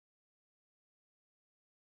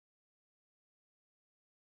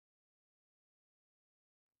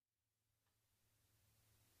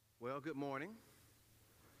Well, good morning.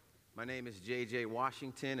 My name is J.J.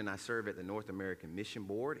 Washington, and I serve at the North American Mission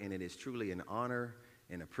Board, and it is truly an honor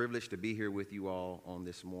and a privilege to be here with you all on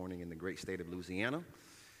this morning in the great state of Louisiana.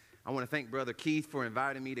 I want to thank Brother Keith for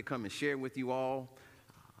inviting me to come and share with you all.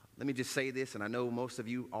 Let me just say this, and I know most of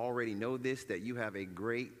you already know this, that you have a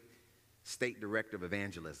great state director of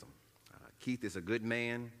evangelism. Keith is a good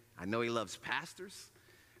man. I know he loves pastors.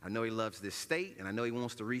 I know he loves this state, and I know he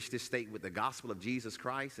wants to reach this state with the gospel of Jesus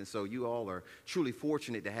Christ, and so you all are truly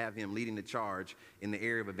fortunate to have him leading the charge in the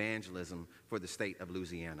area of evangelism for the state of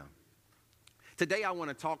Louisiana. Today I want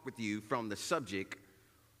to talk with you from the subject,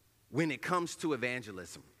 when it comes to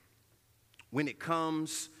evangelism. When it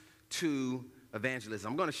comes to evangelism.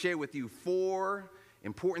 I'm going to share with you 4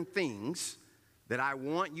 important things that I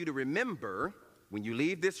want you to remember when you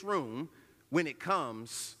leave this room when it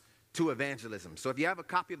comes to evangelism. So if you have a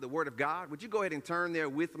copy of the Word of God, would you go ahead and turn there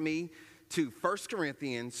with me to 1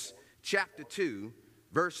 Corinthians chapter 2,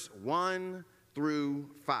 verse 1 through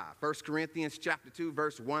 5. 1 Corinthians chapter 2,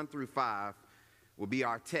 verse 1 through 5 will be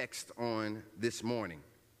our text on this morning.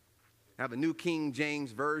 I have a New King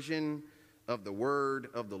James Version of the Word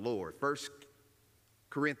of the Lord. 1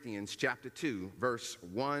 Corinthians chapter 2, verse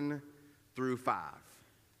 1 through 5.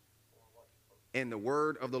 And the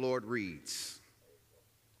Word of the Lord reads,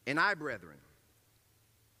 "And I, brethren,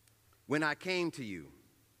 when I came to you,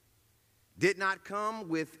 did not come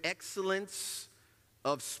with excellence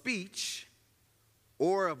of speech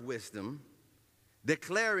or of wisdom,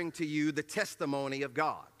 declaring to you the testimony of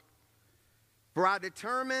God. For I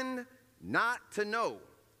determined not to know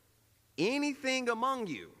anything among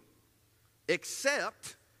you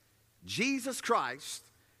except Jesus Christ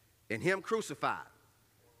and Him crucified.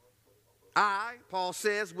 I," Paul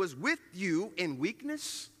says, "was with you in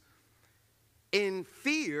weakness, in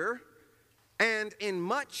fear, and in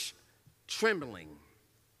much trembling.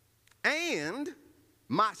 And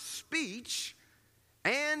my speech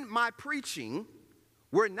and my preaching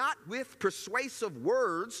were not with persuasive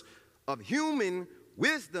words of human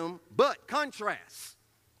wisdom, but contrast."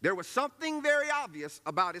 There was something very obvious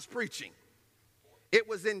about his preaching. It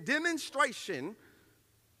was in demonstration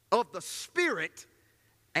of the Spirit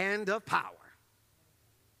and of power.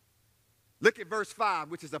 Look at verse 5,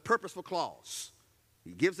 which is a purposeful clause.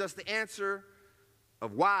 He gives us the answer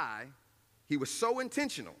of why he was so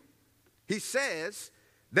intentional. He says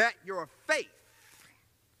that your faith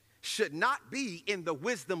should not be in the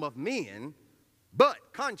wisdom of men,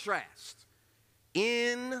 but contrast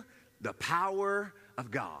in the power of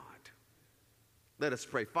God. Let us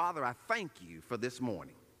pray. Father, I thank you for this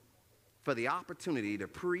morning, for the opportunity to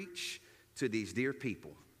preach to these dear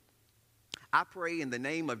people. I pray in the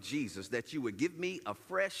name of Jesus that you would give me a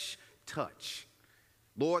fresh touch.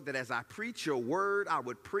 Lord, that as I preach your word, I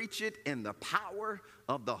would preach it in the power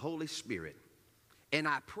of the Holy Spirit. And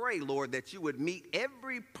I pray, Lord, that you would meet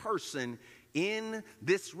every person in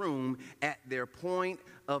this room at their point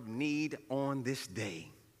of need on this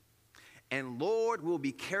day. And Lord, we'll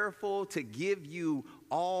be careful to give you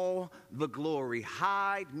all the glory.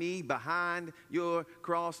 Hide me behind your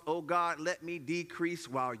cross. Oh God, let me decrease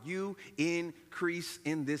while you increase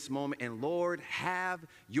in this moment. And Lord, have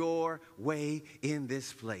your way in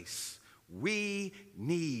this place. We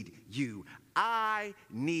need you. I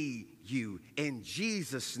need you. In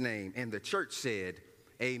Jesus' name. And the church said,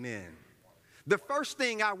 amen. The first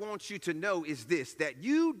thing I want you to know is this, that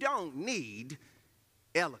you don't need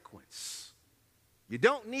eloquence. You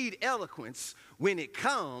don't need eloquence when it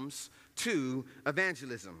comes to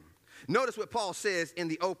evangelism. Notice what Paul says in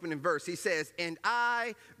the opening verse. He says, "And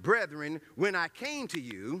I, brethren, when I came to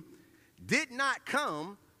you, did not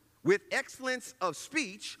come with excellence of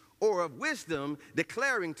speech or of wisdom,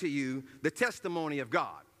 declaring to you the testimony of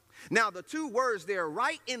God." Now, the 2 words there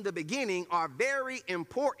right in the beginning are very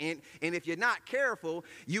important, and if you're not careful,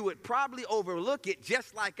 you would probably overlook it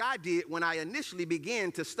just like I did when I initially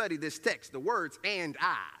began to study this text. The words "and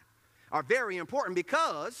I" are very important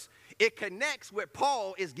because it connects what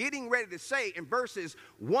Paul is getting ready to say in verses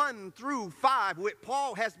 1 through 5, what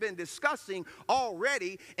Paul has been discussing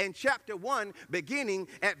already in chapter 1, beginning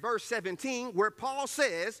at verse 17, where Paul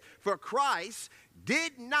says, "For Christ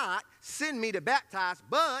did not send me to baptize,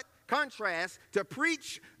 but," contrast, "to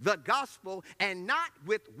preach the gospel, and not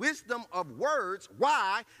with wisdom of words."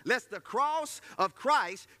 Why? "Lest the cross of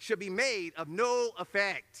Christ should be made of no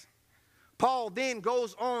effect." Paul then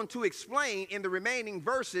goes on to explain in the remaining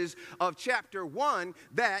verses of chapter 1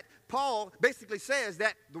 that Paul basically says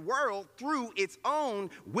that the world, through its own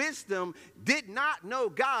wisdom, did not know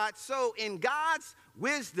God. So in God's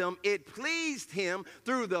wisdom, it pleased him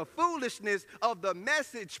through the foolishness of the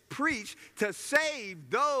message preached to save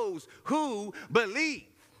those who believe.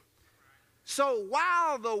 So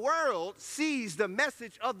while the world sees the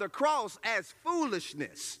message of the cross as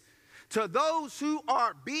foolishness, to those who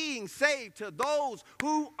are being saved, to those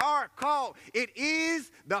who are called, it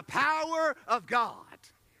is the power of God.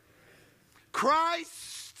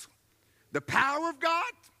 Christ, the power of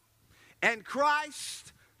God, and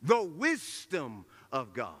Christ, the wisdom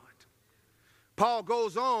of God. Paul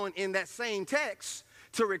goes on in that same text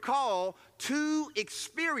to recall two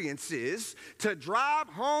experiences to drive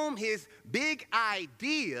home his big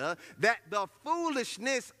idea that the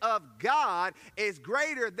foolishness of God is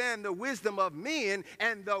greater than the wisdom of men,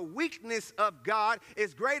 and the weakness of God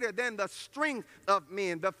is greater than the strength of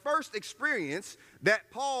men. The first experience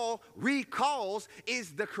that Paul recalls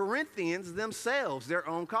is the Corinthians themselves, their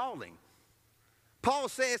own calling. Paul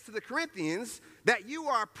says to the Corinthians that you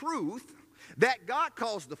are proof that God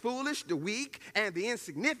calls the foolish, the weak, and the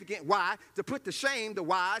insignificant. Why? To put to shame the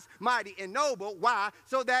wise, mighty, and noble. Why?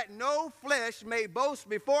 So that no flesh may boast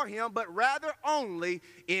before him, but rather only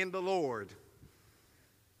in the Lord.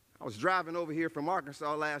 I was driving over here from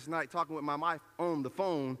Arkansas last night, talking with my wife on the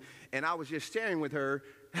phone, and I was just sharing with her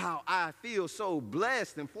how I feel so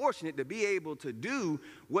blessed and fortunate to be able to do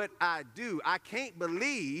what I do. I can't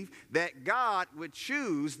believe that God would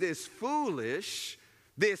choose this foolish,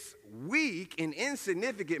 this weak and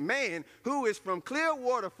insignificant man who is from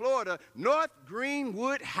Clearwater, Florida, North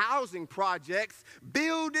Greenwood Housing Projects,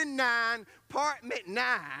 Building 9, Apartment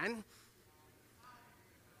 9,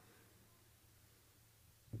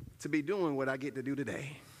 to be doing what I get to do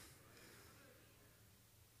today.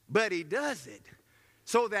 But he does it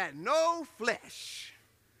so that no flesh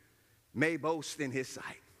may boast in his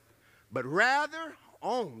sight, but rather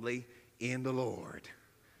only in the Lord.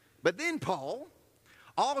 But then Paul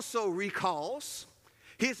also recalls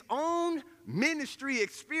his own ministry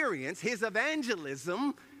experience, his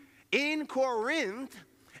evangelism in Corinth,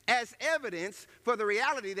 as evidence for the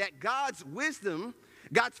reality that God's wisdom,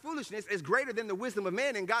 God's foolishness is greater than the wisdom of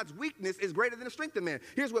man, and God's weakness is greater than the strength of man.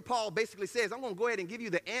 Here's what Paul basically says. I'm going to go ahead and give you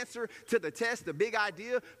the answer to the test, the big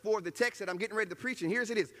idea for the text that I'm getting ready to preach, and here's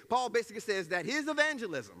it is. Paul basically says that his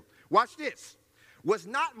evangelism, watch this, was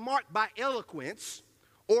not marked by eloquence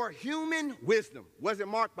or human wisdom. Wasn't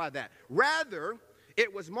marked by that. Rather,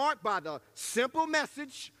 it was marked by the simple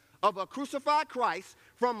message of a crucified Christ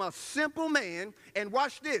from a simple man. And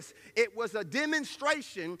watch this. It was a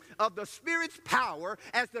demonstration of the Spirit's power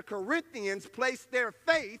as the Corinthians placed their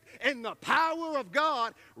faith in the power of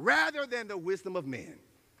God rather than the wisdom of men.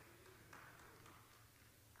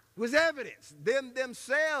 Was evidence.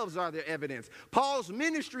 Themselves are their evidence. Paul's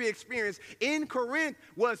ministry experience in Corinth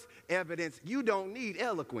was evidence. You don't need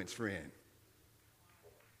eloquence, friend.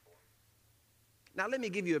 Now let me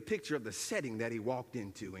give you a picture of the setting that he walked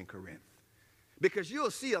into in Corinth, because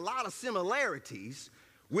you'll see a lot of similarities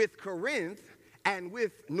with Corinth and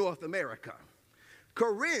with North America.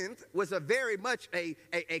 Corinth was a very much a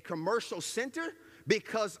commercial center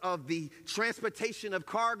because of the transportation of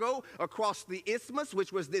cargo across the isthmus,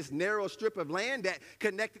 which was this narrow strip of land that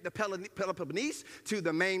connected the Peloponnese to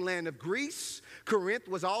the mainland of Greece. Corinth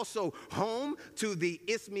was also home to the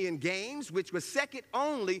Isthmian Games, which was second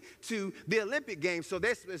only to the Olympic Games. So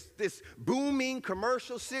there's this booming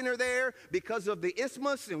commercial center there because of the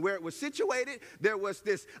isthmus and where it was situated. There was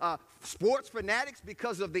this sports fanatics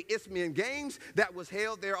because of the Isthmian Games that was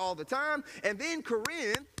held there all the time. And then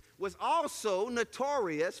Corinth was also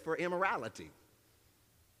notorious for immorality.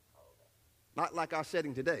 Not like our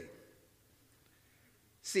setting today.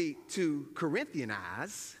 See, to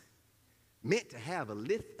Corinthianize meant to have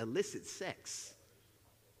illicit sex.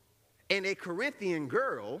 And a Corinthian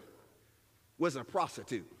girl was a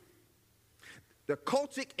prostitute. The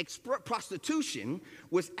cultic prostitution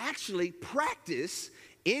was actually practiced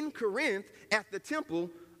in Corinth at the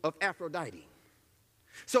temple of Aphrodite.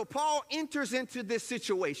 So Paul enters into this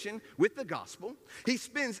situation with the gospel. He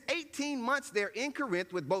spends 18 months there in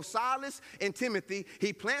Corinth with both Silas and Timothy.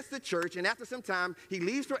 He plants the church, and after some time, he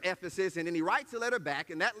leaves for Ephesus, and then he writes a letter back,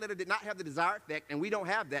 and that letter did not have the desired effect, and we don't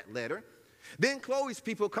have that letter. Then Chloe's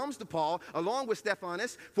people comes to Paul, along with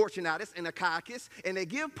Stephanus, Fortunatus, and Achaicus, and they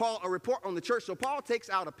give Paul a report on the church. So Paul takes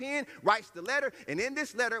out a pen, writes the letter, and in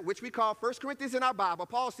this letter, which we call 1 Corinthians in our Bible,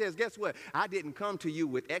 Paul says, guess what? I didn't come to you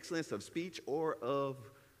with excellence of speech or of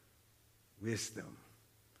wisdom.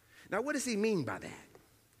 Now, what does he mean by that?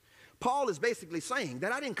 Paul is basically saying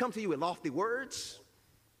that I didn't come to you with lofty words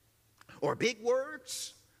or big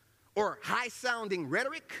words or high-sounding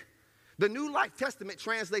rhetoric. The New Life Testament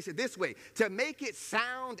translates it this way: to make it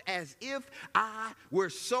sound as if I were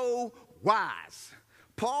so wise.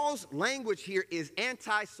 Paul's language here is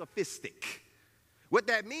anti-sophistic. What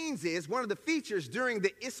that means is one of the features during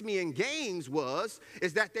the Isthmian Games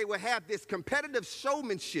is that they would have this competitive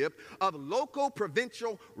showmanship of local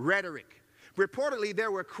provincial rhetoric. Reportedly,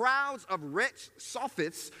 there were crowds of wretched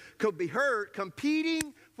sophists could be heard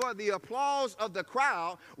competing for the applause of the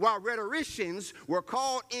crowd, while rhetoricians were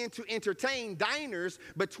called in to entertain diners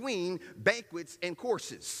between banquets and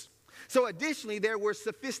courses. So additionally, there were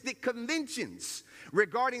sophistic conventions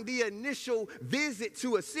regarding the initial visit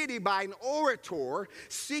to a city by an orator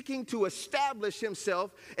seeking to establish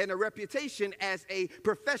himself and a reputation as a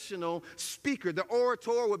professional speaker. The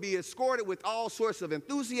orator would be escorted with all sorts of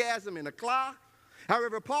enthusiasm and eclat.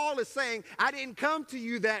 However, Paul is saying, I didn't come to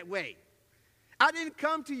you that way. I didn't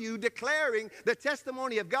come to you declaring the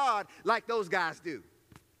testimony of God like those guys do.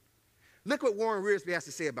 Look what Warren Wiersbe has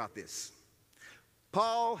to say about this.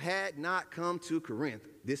 Paul had not come to Corinth,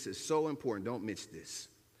 this is so important, don't miss this,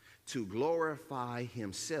 to glorify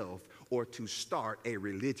himself or to start a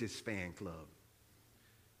religious fan club.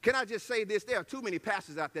 Can I just say this? There are too many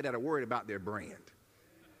pastors out there that are worried about their brand.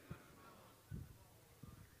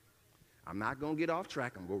 I'm not going to get off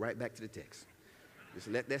track. I'm going to go right back to the text. Just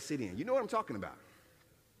let that sit in. You know what I'm talking about.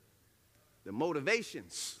 The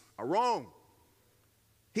motivations are wrong.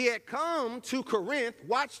 He had come to Corinth,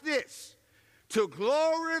 watch this, to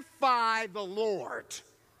glorify the Lord.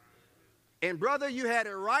 And brother, you had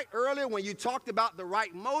it right earlier when you talked about the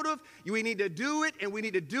right motive. We need to do it, and we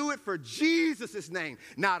need to do it for Jesus' name,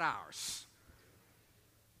 not ours.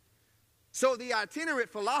 So the itinerant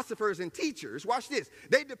philosophers and teachers, watch this,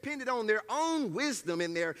 they depended on their own wisdom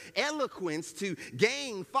and their eloquence to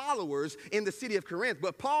gain followers in the city of Corinth.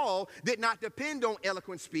 But Paul did not depend on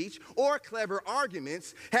eloquent speech or clever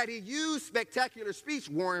arguments. Had he used spectacular speech,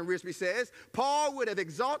 Warren Wiersbe says, Paul would have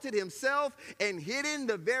exalted himself and hidden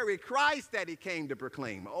the very Christ that he came to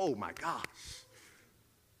proclaim. Oh my gosh.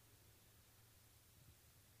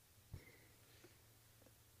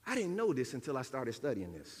 I didn't know this until I started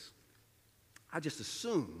studying this. I just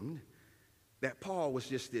assumed that Paul was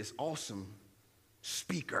just this awesome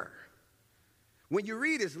speaker. When you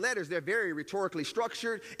read his letters, they're very rhetorically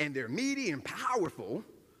structured and they're meaty and powerful.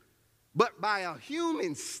 But by a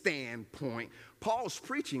human standpoint, Paul's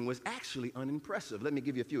preaching was actually unimpressive. Let me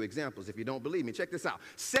give you a few examples if you don't believe me. Check this out.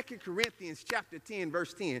 2 Corinthians chapter 10,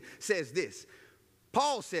 verse 10 says this.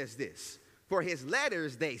 Paul says this, for his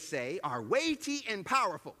letters, they say, are weighty and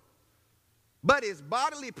powerful. But his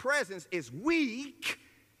bodily presence is weak,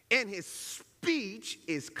 and his speech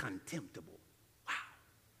is contemptible. Wow.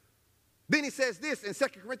 Then he says this in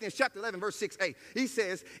 2 Corinthians chapter 11, verse 6a. He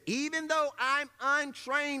says, even though I'm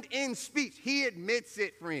untrained in speech, he admits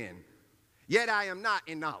it, friend, yet I am not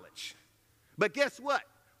in knowledge. But guess what?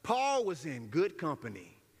 Paul was in good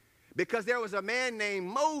company because there was a man named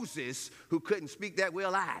Moses who couldn't speak that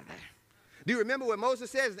well either. Do you remember what Moses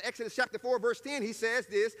says in Exodus chapter 4, verse 10? He says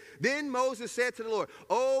this, then Moses said to the Lord,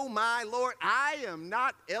 oh, my Lord, I am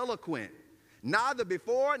not eloquent, neither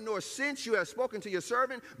before nor since you have spoken to your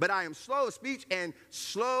servant, but I am slow of speech and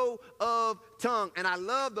slow of tongue. And I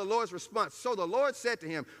love the Lord's response. So the Lord said to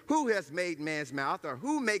him, who has made man's mouth, or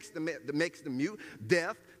who makes the mute,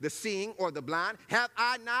 deaf, the seeing, or the blind? Have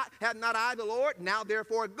not I the Lord? Now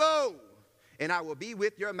therefore go. And I will be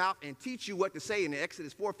with your mouth and teach you what to say. In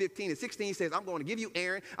Exodus 4:15 and 16 he says, I'm going to give you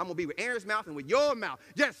Aaron. I'm going to be with Aaron's mouth and with your mouth.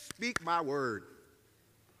 Just speak my word.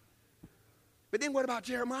 But then what about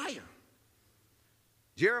Jeremiah?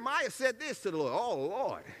 Jeremiah said this to the Lord, oh,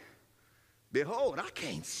 Lord, behold, I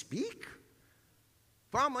can't speak,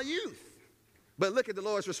 for I'm a youth. But look at the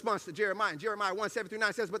Lord's response to Jeremiah. In Jeremiah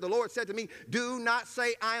 1:7-9 says, but the Lord said to me, do not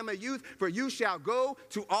say I am a youth, for you shall go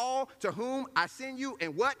to all to whom I send you,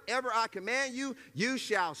 and whatever I command you, you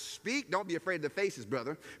shall speak. Don't be afraid of the faces,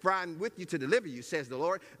 brother, for I am with you to deliver you, says the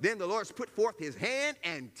Lord. Then the Lord put forth his hand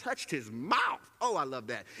and touched his mouth. Oh, I love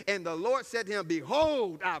that. And the Lord said to him,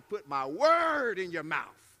 behold, I put my word in your mouth.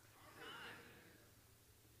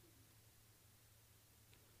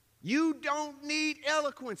 You don't need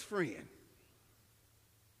eloquence, friend.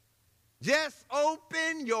 Just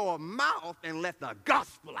open your mouth and let the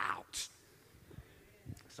gospel out.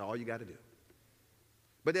 That's all you got to do.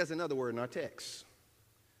 But there's another word in our text.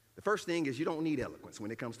 The first thing is you don't need eloquence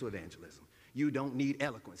when it comes to evangelism. You don't need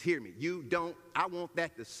eloquence. Hear me. You don't. I want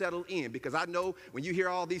that to settle in, because I know when you hear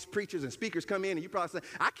all these preachers and speakers come in and you probably say,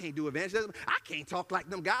 I can't do evangelism. I can't talk like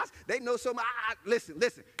them guys. They know so much. Listen.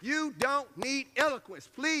 You don't need eloquence.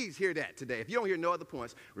 Please hear that today. If you don't hear no other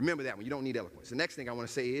points, remember that one. You don't need eloquence. The next thing I want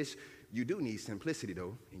to say is you do need simplicity,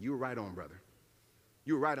 though. And you were right on, brother.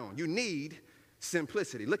 You were right on. You need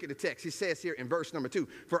simplicity. Look at the text. He says here in verse number 2,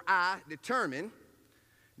 for I determined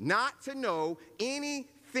not to know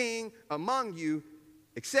anything among you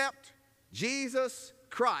except Jesus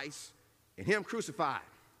Christ and him crucified.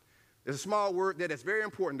 There's a small word there that's very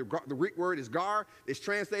important. The Greek word is gar. It's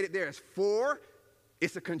translated there as for.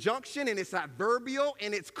 It's a conjunction, and it's adverbial,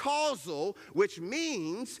 and it's causal, which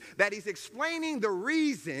means that he's explaining the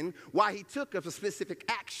reason why he took a specific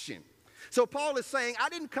action. So Paul is saying, I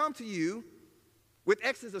didn't come to you with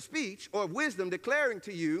excess of speech or of wisdom declaring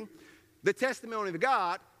to you the testimony of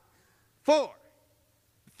God for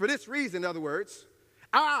this reason, in other words,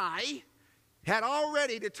 I had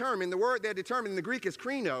already determined, the word there determined in the Greek is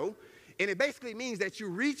krino, and it basically means that you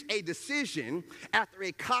reach a decision after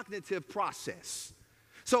a cognitive process.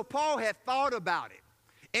 So Paul had thought about it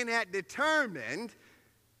and had determined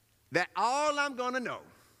that all I'm going to know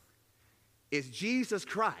is Jesus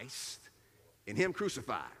Christ and him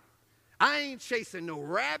crucified. I ain't chasing no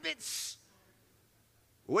rabbits.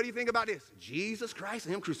 What do you think about this? Jesus Christ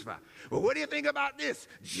and him crucified. Well, what do you think about this?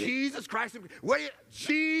 Jesus Christ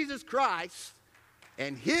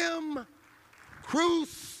and him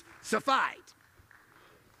crucified.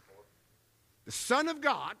 The Son of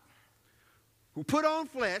God, who put on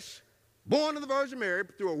flesh, born of the Virgin Mary,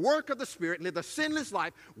 through a work of the Spirit, lived a sinless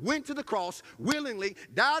life, went to the cross willingly,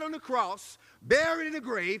 died on the cross, buried in the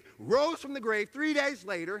grave, rose from the grave 3 days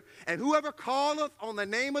later, and whoever calleth on the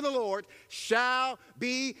name of the Lord shall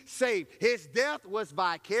be saved. His death was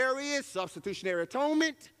vicarious, substitutionary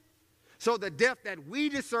atonement. So the death that we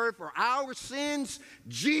deserve for our sins,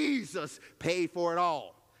 Jesus paid for it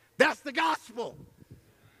all. That's the gospel.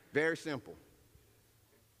 Very simple.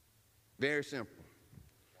 Very simple.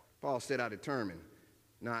 Paul said, I determined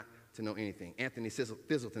not to know anything. Anthony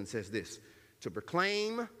Thiselton says this, to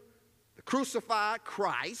proclaim the crucified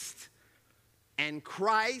Christ and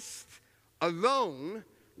Christ alone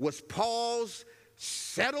was Paul's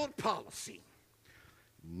settled policy.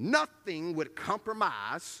 Nothing would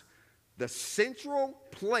compromise the central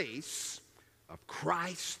place of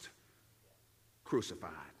Christ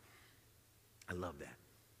crucified. I love that.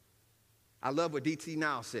 I love what D.T.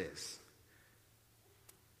 Now says.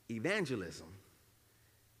 Evangelism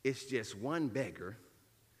is just one beggar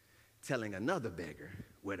telling another beggar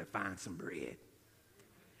where to find some bread.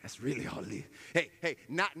 That's really all it is. Hey,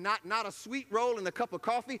 not a sweet roll and a cup of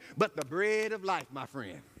coffee, but the bread of life, my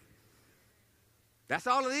friend. That's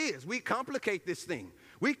all it is. We complicate this thing.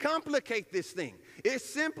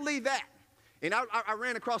 It's simply that. And I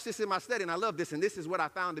ran across this in my study, and I love this, and this is what I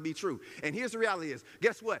found to be true. And here's the reality is,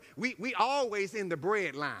 guess what? We always in the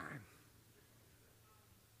bread line.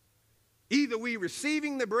 Either we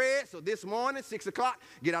receiving the bread, so this morning, 6 o'clock,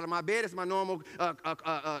 get out of my bed, it's my normal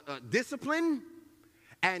discipline,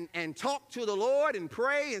 and talk to the Lord and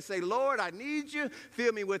pray and say, Lord, I need you.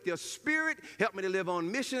 Fill me with your spirit. Help me to live on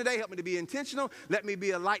mission today. Help me to be intentional. Let me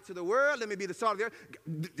be a light to the world. Let me be the salt of the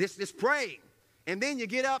earth. This praying. And then you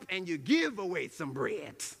get up and you give away some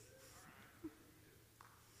bread.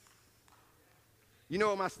 You know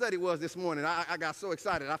what my study was this morning? I got so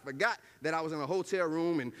excited. I forgot that I was in a hotel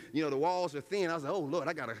room and, you know, the walls are thin. I was like, oh, Lord,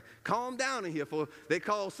 I got to calm down in here for they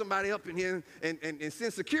call somebody up in here and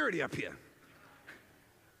send security up here.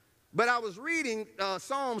 But I was reading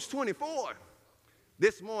Psalms 24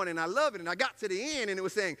 this morning. I love it. And I got to the end and it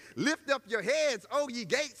was saying, lift up your heads, O ye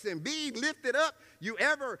gates, and be lifted up, you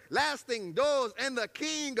everlasting doors, and the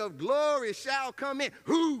King of glory shall come in.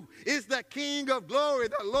 Who is the King of glory?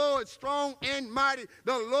 The Lord strong and mighty,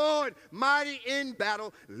 the Lord mighty in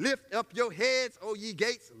battle. Lift up your heads, O ye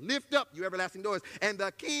gates, lift up, you everlasting doors, and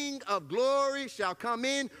the King of glory shall come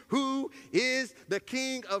in. Who is the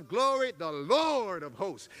King of glory? The Lord of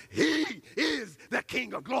hosts. He is the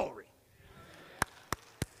King of glory.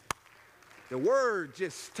 The word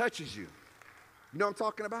just touches you. You know what I'm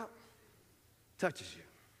talking about? Touches you.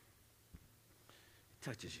 It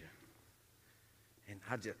touches you. And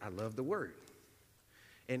I love the word.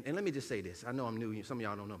 And let me just say this. I know I'm new. Some of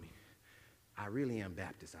y'all don't know me. I really am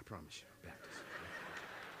Baptist, I promise you. Baptist.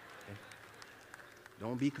 Okay?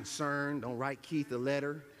 Don't be concerned. Don't write Keith a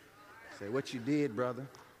letter. Say what you did, brother.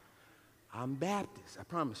 I'm Baptist. I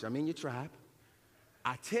promise you. I'm in your tribe.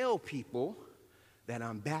 I tell people that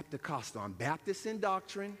I'm Baptist. I'm Baptist in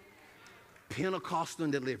doctrine, Pentecostal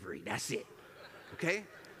in delivery. That's it. Okay?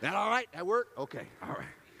 That all right? That work? Okay, all right.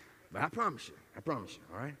 But I promise you,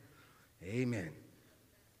 all right? Amen.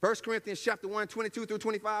 1 Corinthians chapter 1, 22 through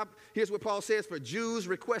 25. Here's what Paul says: for Jews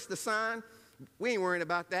request a sign. We ain't worrying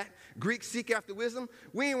about that. Greeks seek after wisdom.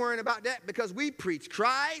 We ain't worrying about that because we preach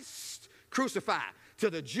Christ crucified. To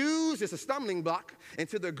the Jews, it's a stumbling block, and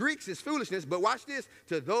to the Greeks, it's foolishness. But watch this: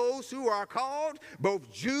 to those who are called,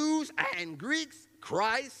 both Jews and Greeks,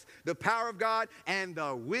 Christ, the power of God, and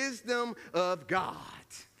the wisdom of God.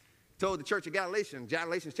 Told the church of Galatians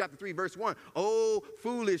chapter 3, verse 1, "O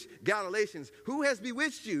foolish Galatians, who has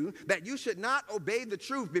bewitched you that you should not obey the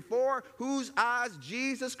truth, before whose eyes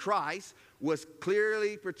Jesus Christ was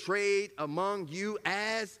clearly portrayed among you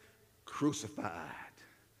as crucified?"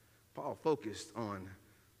 Paul focused on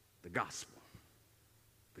the gospel.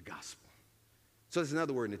 The gospel. So there's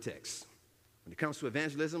another word in the text. When it comes to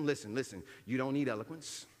evangelism, listen. You don't need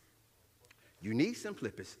eloquence. You need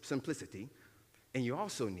simplicity. And you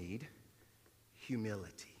also need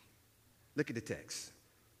humility. Look at the text.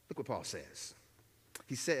 Look what Paul says.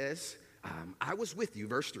 He says, I was with you,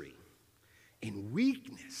 verse 3, in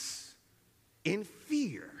weakness, in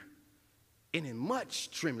fear, and in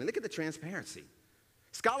much trembling. Look at the transparency.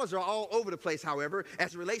 Scholars are all over the place, however,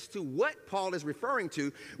 as it relates to what Paul is referring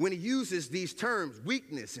to when he uses these terms,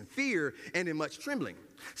 weakness and fear and in much trembling.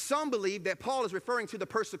 Some believe that Paul is referring to the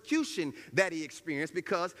persecution that he experienced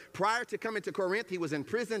because prior to coming to Corinth, he was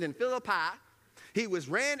imprisoned in Philippi. He was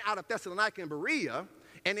ran out of Thessalonica and Berea,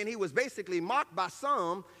 and then he was basically mocked by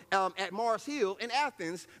some at Mars Hill in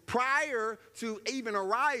Athens prior to even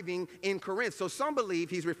arriving in Corinth. So some believe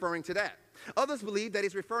he's referring to that. Others believe that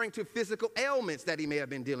he's referring to physical ailments that he may have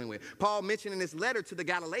been dealing with. Paul mentioned in his letter to the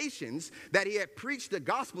Galatians that he had preached the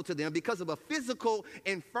gospel to them because of a physical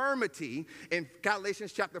infirmity in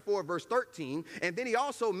Galatians chapter 4, verse 13. And then he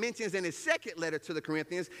also mentions in his second letter to the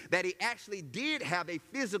Corinthians that he actually did have a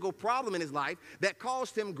physical problem in his life that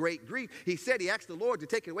caused him great grief. He said he asked the Lord to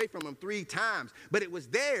take it away from him 3 times, but it was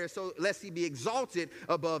there so lest he be exalted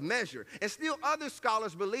above measure. And still other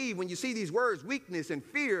scholars believe when you see these words, weakness and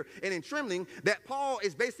fear and in trembling, that Paul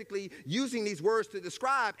is basically using these words to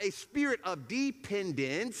describe a spirit of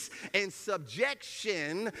dependence and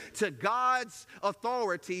subjection to God's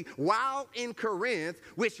authority while in Corinth,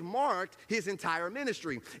 which marked his entire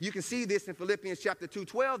ministry. You can see this in Philippians chapter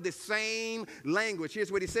 2:12, this same language. Here's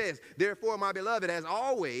what he says: "Therefore, my beloved, as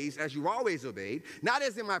you've always obeyed, not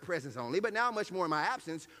as in my presence only, but now much more in my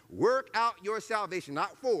absence, work out your salvation,"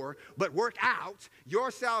 not for, but work out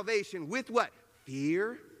your salvation with what?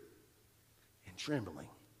 Fear and trembling.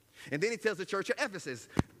 And then he tells the church of Ephesus,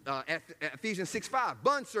 Ephesians 6:5,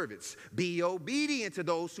 "Bondservants, be obedient to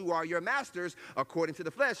those who are your masters according to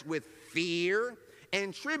the flesh, with fear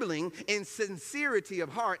and trembling, in sincerity of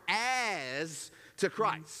heart, as to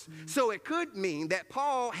Christ." So it could mean that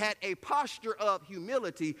Paul had a posture of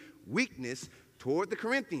humility, weakness toward the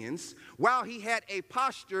Corinthians, while he had a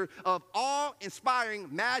posture of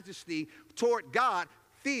awe-inspiring majesty toward God,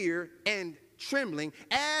 fear and trembling,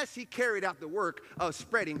 as he carried out the work of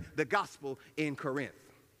spreading the gospel in Corinth.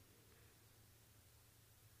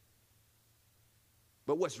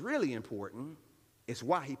 But what's really important is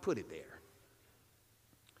why he put it there.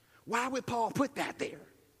 Why would Paul put that there?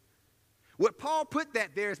 What Paul put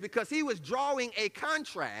that there is because he was drawing a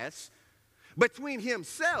contrast between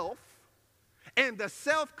himself and the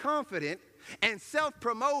self-confident and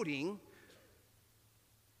self-promoting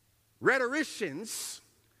rhetoricians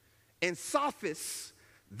and sophists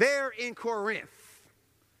there in Corinth.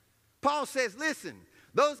 Paul says, listen,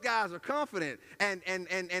 those guys are confident and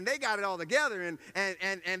they got it all together and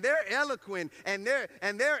they're eloquent and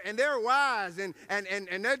they're wise and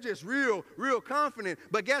they're just real confident.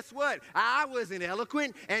 But guess what? I wasn't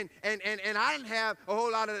eloquent and I didn't have a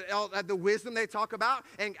whole lot of the wisdom they talk about,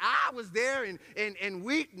 and I was there in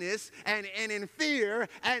weakness and in fear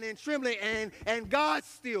and in trembling, and God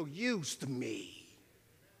still used me.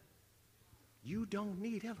 You don't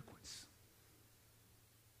need eloquence.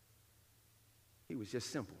 He was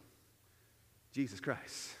just simple. Jesus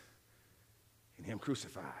Christ and him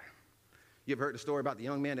crucified. You ever heard the story about the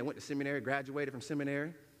young man that went to seminary, graduated from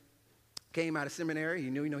seminary, came out of seminary?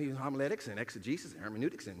 He knew he was homiletics and exegesis and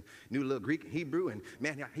hermeneutics and knew a little Greek and Hebrew, and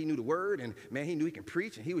man, he knew the word, and man, he knew he could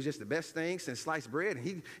preach, and he was just the best thing since sliced bread.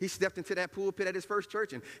 And he stepped into that pulpit at his first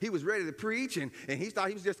church, and he was ready to preach, and he thought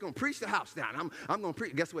he was just going to preach the house down. I'm going to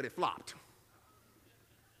preach. Guess what? It flopped.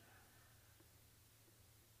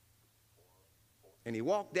 And he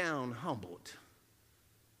walked down humbled.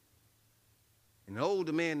 And the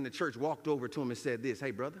older man in the church walked over to him and said this: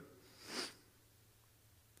 "Hey, brother,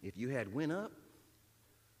 if you had went up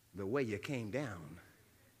the way you came down,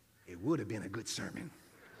 it would have been a good sermon."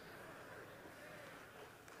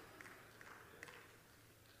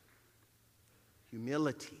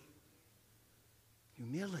 Humility.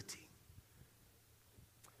 Humility.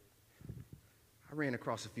 I ran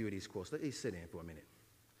across a few of these quotes. Let me sit in for a minute.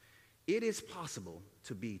 It is possible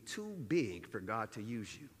to be too big for God to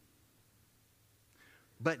use you,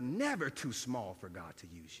 but never too small for God to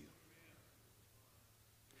use you.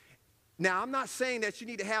 Now, I'm not saying that you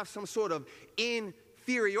need to have some sort of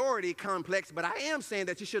inferiority complex, but I am saying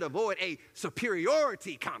that you should avoid a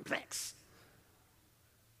superiority complex.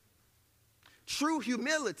 True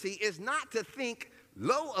humility is not to think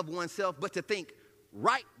low of oneself, but to think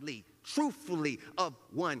rightly, truthfully of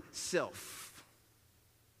oneself.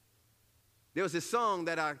 There was this song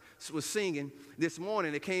that I was singing this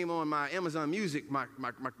morning. It came on my Amazon Music, my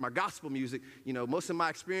gospel music. You know, most of my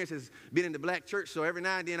experience has been in the black church, so every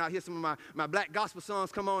now and then I'll hear some of my black gospel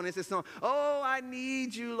songs come on, and it's this song, "Oh, I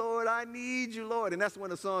need you, Lord, I need you, Lord." And that's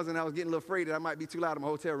one of the songs, and I was getting a little afraid that I might be too loud in my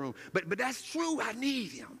hotel room. But that's true, I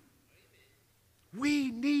need him.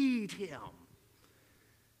 We need him.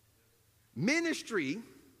 Ministry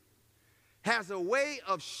has a way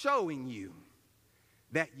of showing you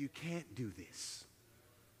that you can't do this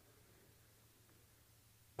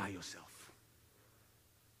by yourself.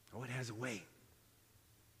 Oh, it has a way.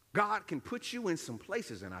 God can put you in some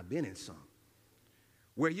places, and I've been in some,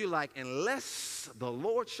 where you're like, unless the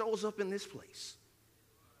Lord shows up in this place,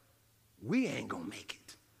 we ain't gonna make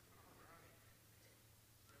it.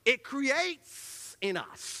 It creates in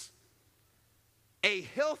us a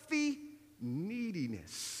healthy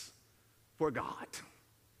neediness for God.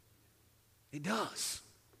 It does.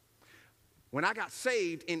 When I got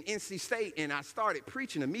saved in NC State and I started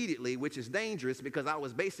preaching immediately, which is dangerous because I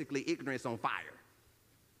was basically ignorance on fire.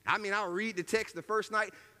 I mean, I'll read the text the first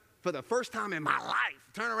night for the first time in my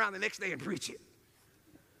life, turn around the next day and preach it.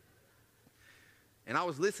 And I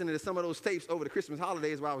was listening to some of those tapes over the Christmas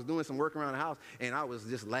holidays while I was doing some work around the house, and I was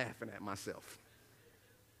just laughing at myself.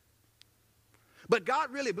 But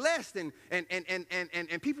God really blessed, and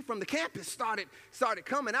people from the campus started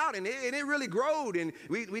coming out, and it really growed, and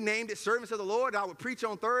we named it Servants of the Lord. I would preach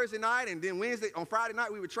on Thursday night, and then on Friday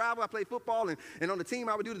night we would travel. I played football, and on the team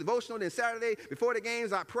I would do the devotional. Then Saturday before the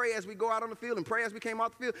games I'd pray as we go out on the field and pray as we came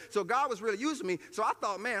off the field. So God was really using me. So I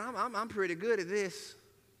thought, man, I'm pretty good at this.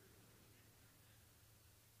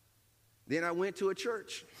 Then I went to a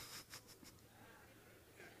church.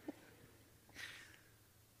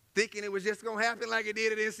 Thinking it was just going to happen like it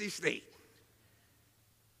did at NC State.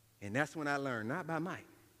 And that's when I learned, not by might,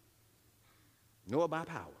 nor by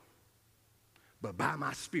power, but by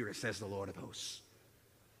my spirit, says the Lord of hosts.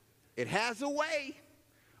 It has a way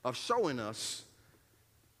of showing us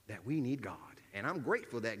that we need God. And I'm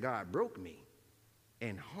grateful that God broke me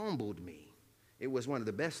and humbled me. It was one of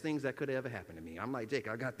the best things that could have ever happened to me. I'm like, Jake,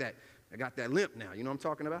 I got that limp now. You know what I'm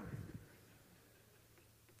talking about?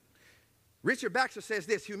 Richard Baxter says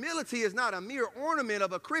this: humility is not a mere ornament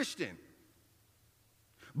of a Christian,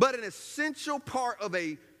 but an essential part of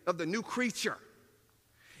the new creature.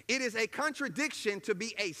 It is a contradiction to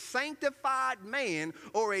be a sanctified man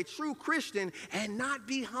or a true Christian and not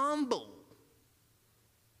be humble.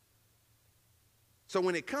 So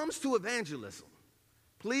when it comes to evangelism,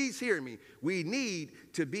 please hear me, we need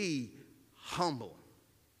to be humble.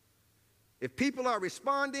 If people are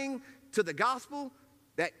responding to the gospel,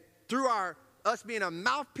 that through us being a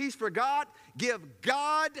mouthpiece for God, give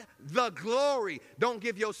God the glory. Don't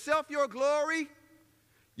give yourself your glory,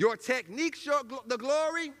 your techniques the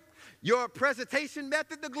glory, your presentation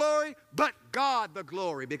method the glory, but God the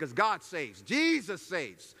glory, because God saves. Jesus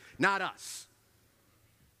saves, not us.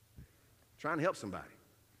 Trying to help somebody.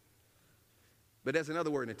 But there's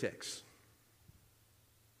another word in the text.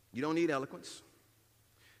 You don't need eloquence.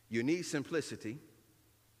 You need simplicity.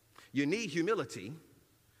 You need humility.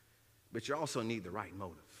 But you also need the right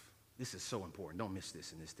motive. This is so important. Don't miss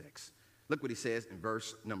this in this text. Look what he says in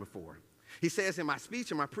verse number 4. He says, in my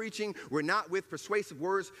speech and my preaching were not with persuasive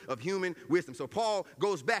words of human wisdom. So Paul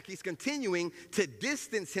goes back. He's continuing to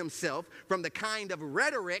distance himself from the kind of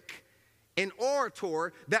rhetoric and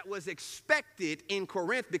orator that was expected in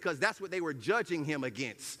Corinth, because that's what they were judging him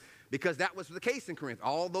against. Because that was the case in Corinth.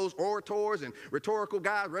 All those orators and rhetorical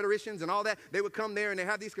guys, rhetoricians and all that, they would come there and they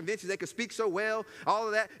have these conventions. They could speak so well, all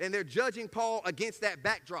of that, and they're judging Paul against that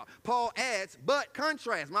backdrop. Paul adds, but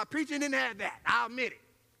contrast, my preaching didn't have that. I'll admit it.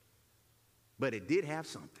 But it did have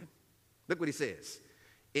something. Look what he says.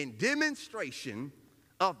 In demonstration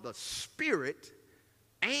of the Spirit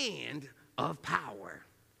and of power.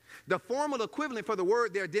 The formal equivalent for the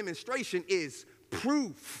word there, demonstration, is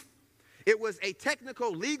proof. It was a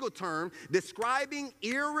technical legal term describing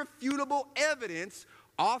irrefutable evidence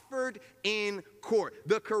offered in court.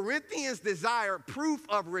 The Corinthians desire proof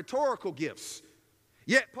of rhetorical gifts.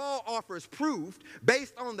 Yet Paul offers proof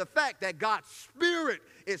based on the fact that God's Spirit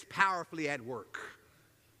is powerfully at work.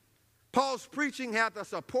 Paul's preaching had the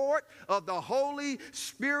support of the Holy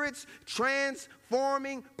Spirit's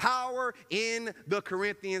transforming power in the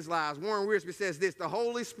Corinthians' lives. Warren Wiersbe says this: the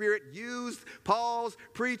Holy Spirit used Paul's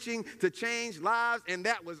preaching to change lives, and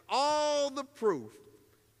that was all the proof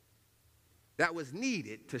that was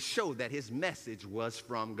needed to show that his message was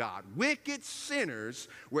from God. Wicked sinners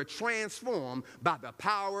were transformed by the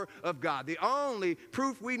power of God. The only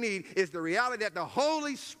proof we need is the reality that the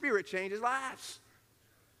Holy Spirit changes lives.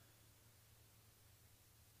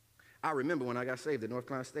 I remember when I got saved at North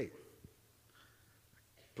Carolina State.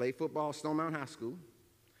 Played football, Stone Mountain High School,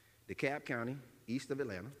 DeKalb County, east of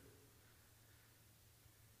Atlanta.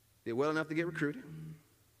 Did well enough to get recruited.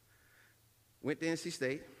 Went to NC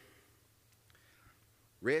State.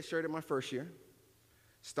 Redshirted my first year.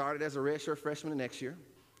 Started as a redshirt freshman the next year.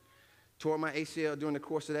 Tore my ACL during the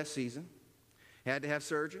course of that season. Had to have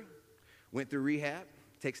surgery. Went through rehab.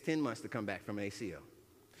 Takes 10 months to come back from an ACL.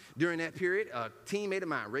 During that period, a teammate of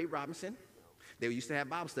mine, Ray Robinson, they used to have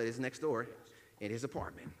Bible studies next door in his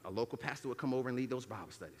apartment. A local pastor would come over and lead those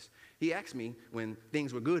Bible studies. He asked me when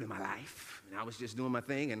things were good in my life, and I was just doing my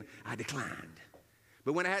thing, and I declined.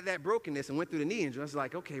 But when I had that brokenness and went through the knee injury, I was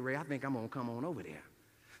like, okay, Ray, I think I'm going to come on over there.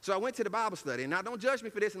 So I went to the Bible study, and now don't judge me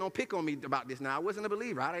for this and don't pick on me about this. Now, I wasn't a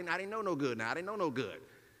believer. I didn't know no good now. I didn't know no good.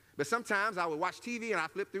 But sometimes I would watch TV, and I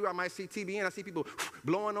flip through. I might see TV, and I see people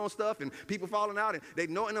blowing on stuff and people falling out, and they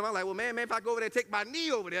know it. And I'm like, well, man, if I go over there and take my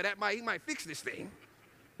knee over there, he might fix this thing.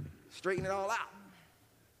 Straighten it all out.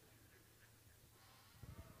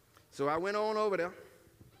 So I went on over there,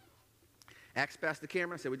 asked Pastor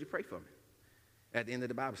Cameron, I said, would you pray for me at the end of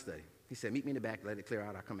the Bible study? He said, meet me in the back, let it clear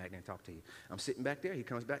out. I'll come back there and talk to you. I'm sitting back there. He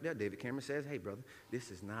comes back there. David Cameron says, hey, brother,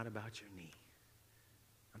 this is not about your knee.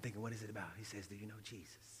 I'm thinking, what is it about? He says, do you know Jesus?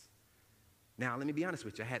 Now, let me be honest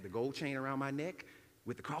with you. I had the gold chain around my neck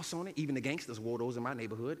with the cross on it. Even the gangsters wore those in my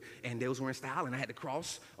neighborhood, and those were in style, and I had the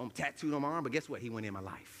cross tattooed on my arm. But guess what? He went in my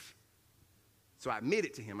life. So I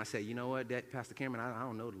admitted to him. I said, you know what, Pastor Cameron, I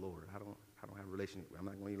don't know the Lord. I don't have a relationship. I'm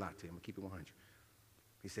not going to lie to him. I'm going to keep it 100.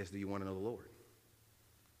 He says, do you want to know the Lord?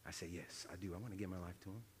 I said, yes, I do. I want to give my life to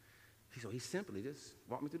him. So he simply just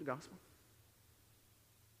walked me through the gospel,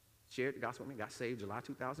 shared the gospel with me, got saved July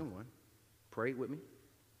 2001, prayed with me,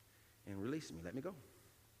 and released me, let me go.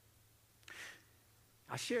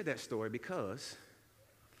 I share that story because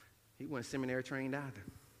he wasn't seminary trained either.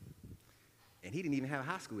 And he didn't even have a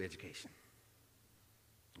high school education.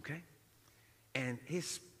 Okay? And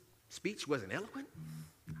his speech wasn't eloquent.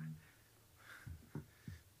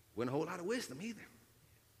 Wasn't a whole lot of wisdom either.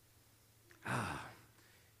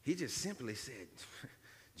 He just simply said,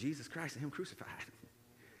 Jesus Christ and him crucified.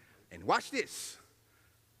 And watch this.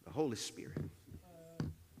 The Holy Spirit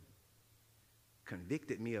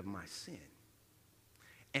convicted me of my sin.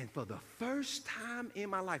 And for the first time in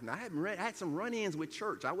my life, now I had some run-ins with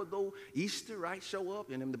church. I would go Easter, right, show up,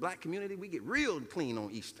 and in the black community, we get real clean on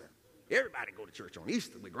Easter. Everybody go to church on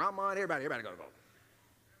Easter with grandma and everybody got to go.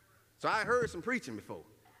 So I heard some preaching before.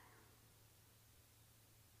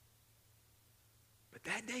 But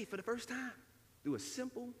that day, for the first time, through a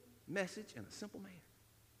simple message and a simple man,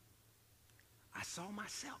 I saw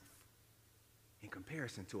myself in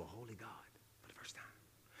comparison to a holy God for the first time.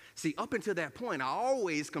 See, up until that point, I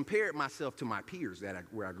always compared myself to my peers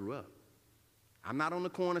where I grew up. I'm not on the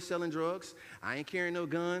corner selling drugs. I ain't carrying no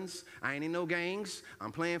guns. I ain't in no gangs.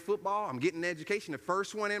 I'm playing football. I'm getting an education, the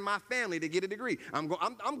first one in my family to get a degree. I'm good.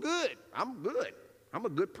 I'm good. I'm a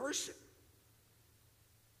good person.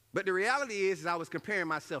 But the reality is I was comparing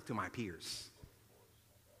myself to my peers.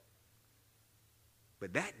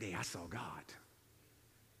 But that day I saw God,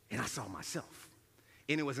 and I saw myself.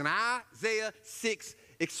 And it was an Isaiah 6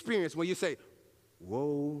 experience where you say,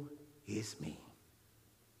 woe is me.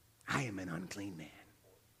 I am an unclean man.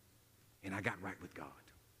 And I got right with God.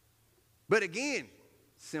 But again,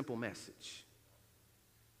 simple message.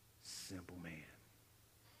 Simple man.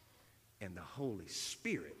 And the Holy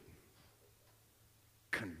Spirit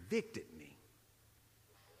convicted me.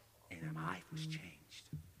 And my life was changed.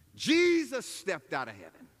 Jesus stepped out of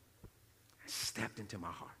heaven, stepped into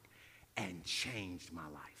my heart, and changed my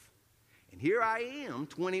life. And here I am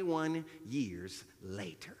 21 years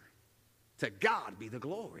later. To God be the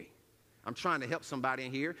glory. I'm trying to help somebody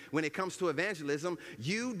in here. When it comes to evangelism,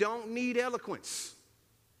 you don't need eloquence.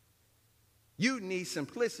 You need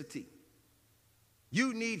simplicity.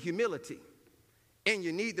 You need humility. And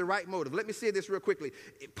you need the right motive. Let me say this real quickly.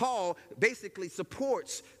 Paul basically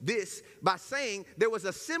supports this by saying there was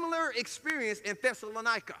a similar experience in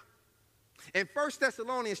Thessalonica. In 1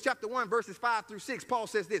 Thessalonians chapter 1, verses 5 through 6, Paul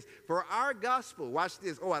says this, for our gospel, watch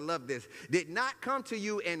this, oh, I love this, did not come to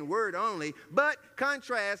you in word only, but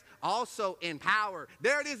contrast also in power.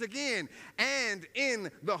 There it is again, and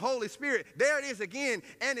in the Holy Spirit. There it is again,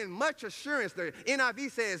 and in much assurance. The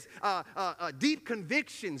NIV says deep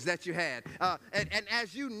convictions that you had. And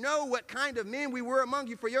as you know what kind of men we were among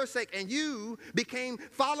you for your sake, and you became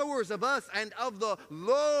followers of us and of the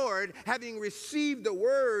Lord, having received the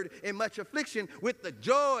word in much affliction with the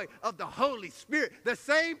joy of the Holy Spirit. The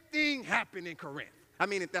same thing happened in Corinth.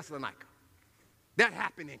 In Thessalonica. That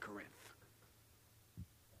happened in Corinth.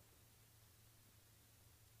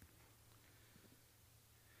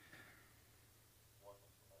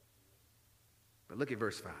 But look at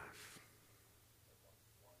verse 5.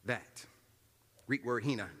 That. Greek word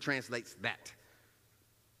hina translates that.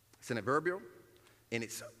 It's an adverbial and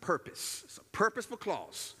it's a purpose. It's a purposeful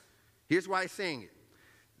clause. Here's why he's saying it.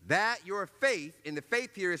 That your faith, and the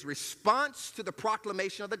faith here is response to the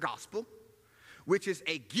proclamation of the gospel, which is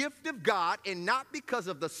a gift of God and not because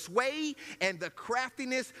of the sway and the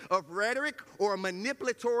craftiness of rhetoric or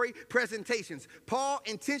manipulatory presentations. Paul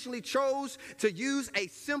intentionally chose to use a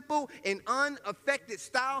simple and unaffected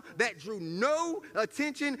style that drew no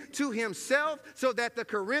attention to himself so that the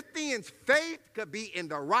Corinthians' faith could be in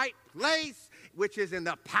the right place, which is in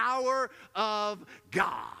the power of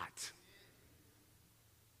God.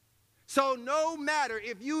 So no matter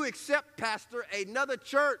if you accept, Pastor, another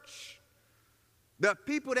church, the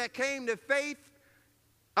people that came to faith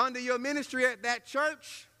under your ministry at that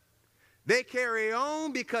church, they carry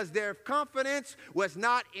on because their confidence was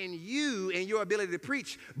not in you and your ability to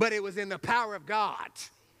preach, but it was in the power of God.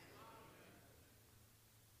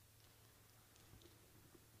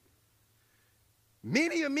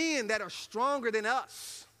 Many men that are stronger than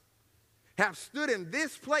us have stood in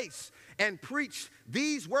this place and preached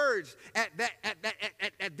these words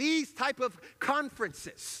at these type of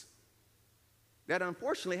conferences that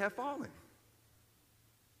unfortunately have fallen.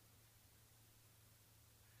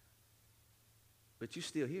 But you're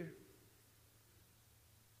still here.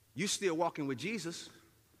 You're still walking with Jesus.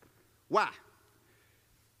 Why?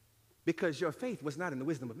 Because your faith was not in the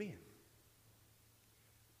wisdom of men.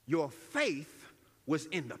 Your faith was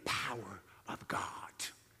in the power of God.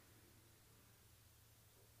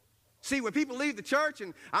 See, when people leave the church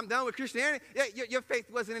and I'm done with Christianity, your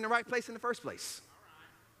faith wasn't in the right place in the first place.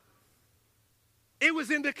 It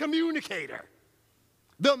was in the communicator,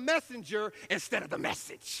 the messenger instead of the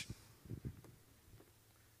message.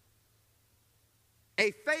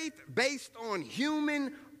 A faith based on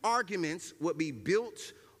human arguments would be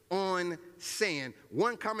built on sand.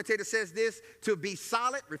 One commentator says this, to be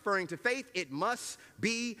solid, referring to faith, it must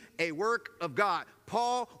be a work of God.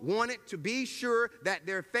 Paul wanted to be sure that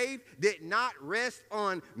their faith did not rest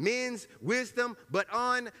on men's wisdom, but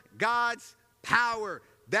on God's power.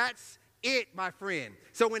 That's it, my friend.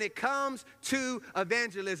 So when it comes to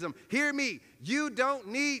evangelism, hear me. You don't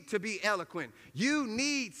need to be eloquent. You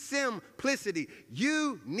need simplicity.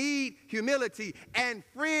 You need humility. And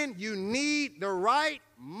friend, you need the right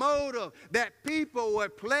motive, that people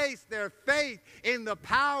would place their faith in the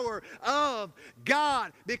power of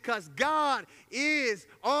God, because God is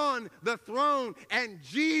on the throne and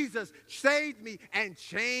Jesus saved me and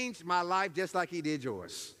changed my life just like he did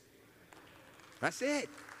yours. That's it.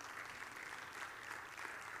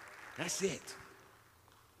 That's it.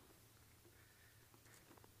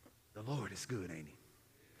 The Lord is good, ain't he?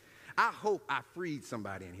 I hope I freed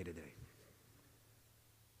somebody in here today.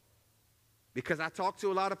 Because I talk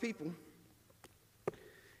to a lot of people,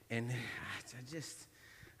 and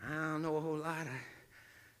I don't know a whole lot.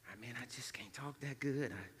 I just can't talk that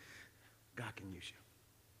good. God can use you.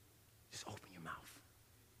 Just open your mouth.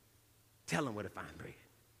 Tell them where to find bread,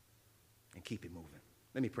 and keep it moving.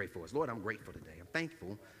 Let me pray for us. Lord, I'm grateful today. I'm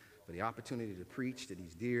thankful for the opportunity to preach to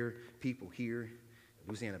these dear people here at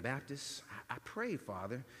Louisiana Baptist. I pray,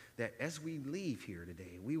 Father, that as we leave here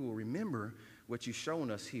today, we will remember what you've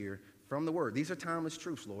shown us here from the word. These are timeless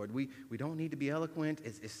truths, Lord. We don't need to be eloquent.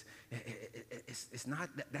 It's not,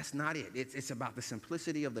 that's not it. It's about the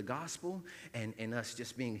simplicity of the gospel and us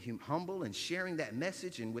just being humble and sharing that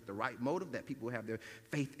message and with the right motive, that people have their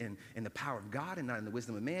faith in the power of God and not in the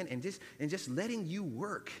wisdom of man, and just letting you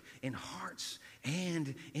work in hearts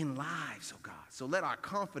and in lives, oh God. So let our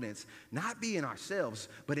confidence not be in ourselves,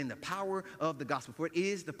 but in the power of the gospel. For it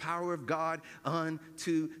is the power of God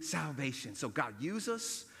unto salvation. So God, use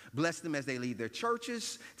us. Bless them as they lead their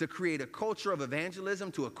churches, to create a culture of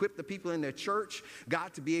evangelism, to equip the people in their church,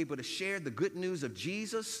 God, to be able to share the good news of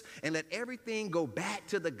Jesus, and let everything go back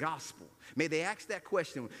to the gospel. May they ask that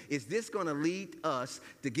question, is this going to lead us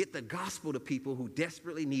to get the gospel to people who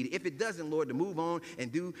desperately need it? If it doesn't, Lord, to move on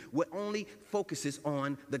and do what only focuses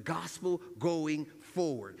on the gospel going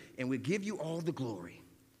forward. And we give you all the glory.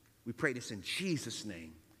 We pray this in Jesus'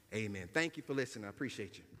 name. Amen. Thank you for listening. I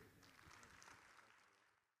appreciate you.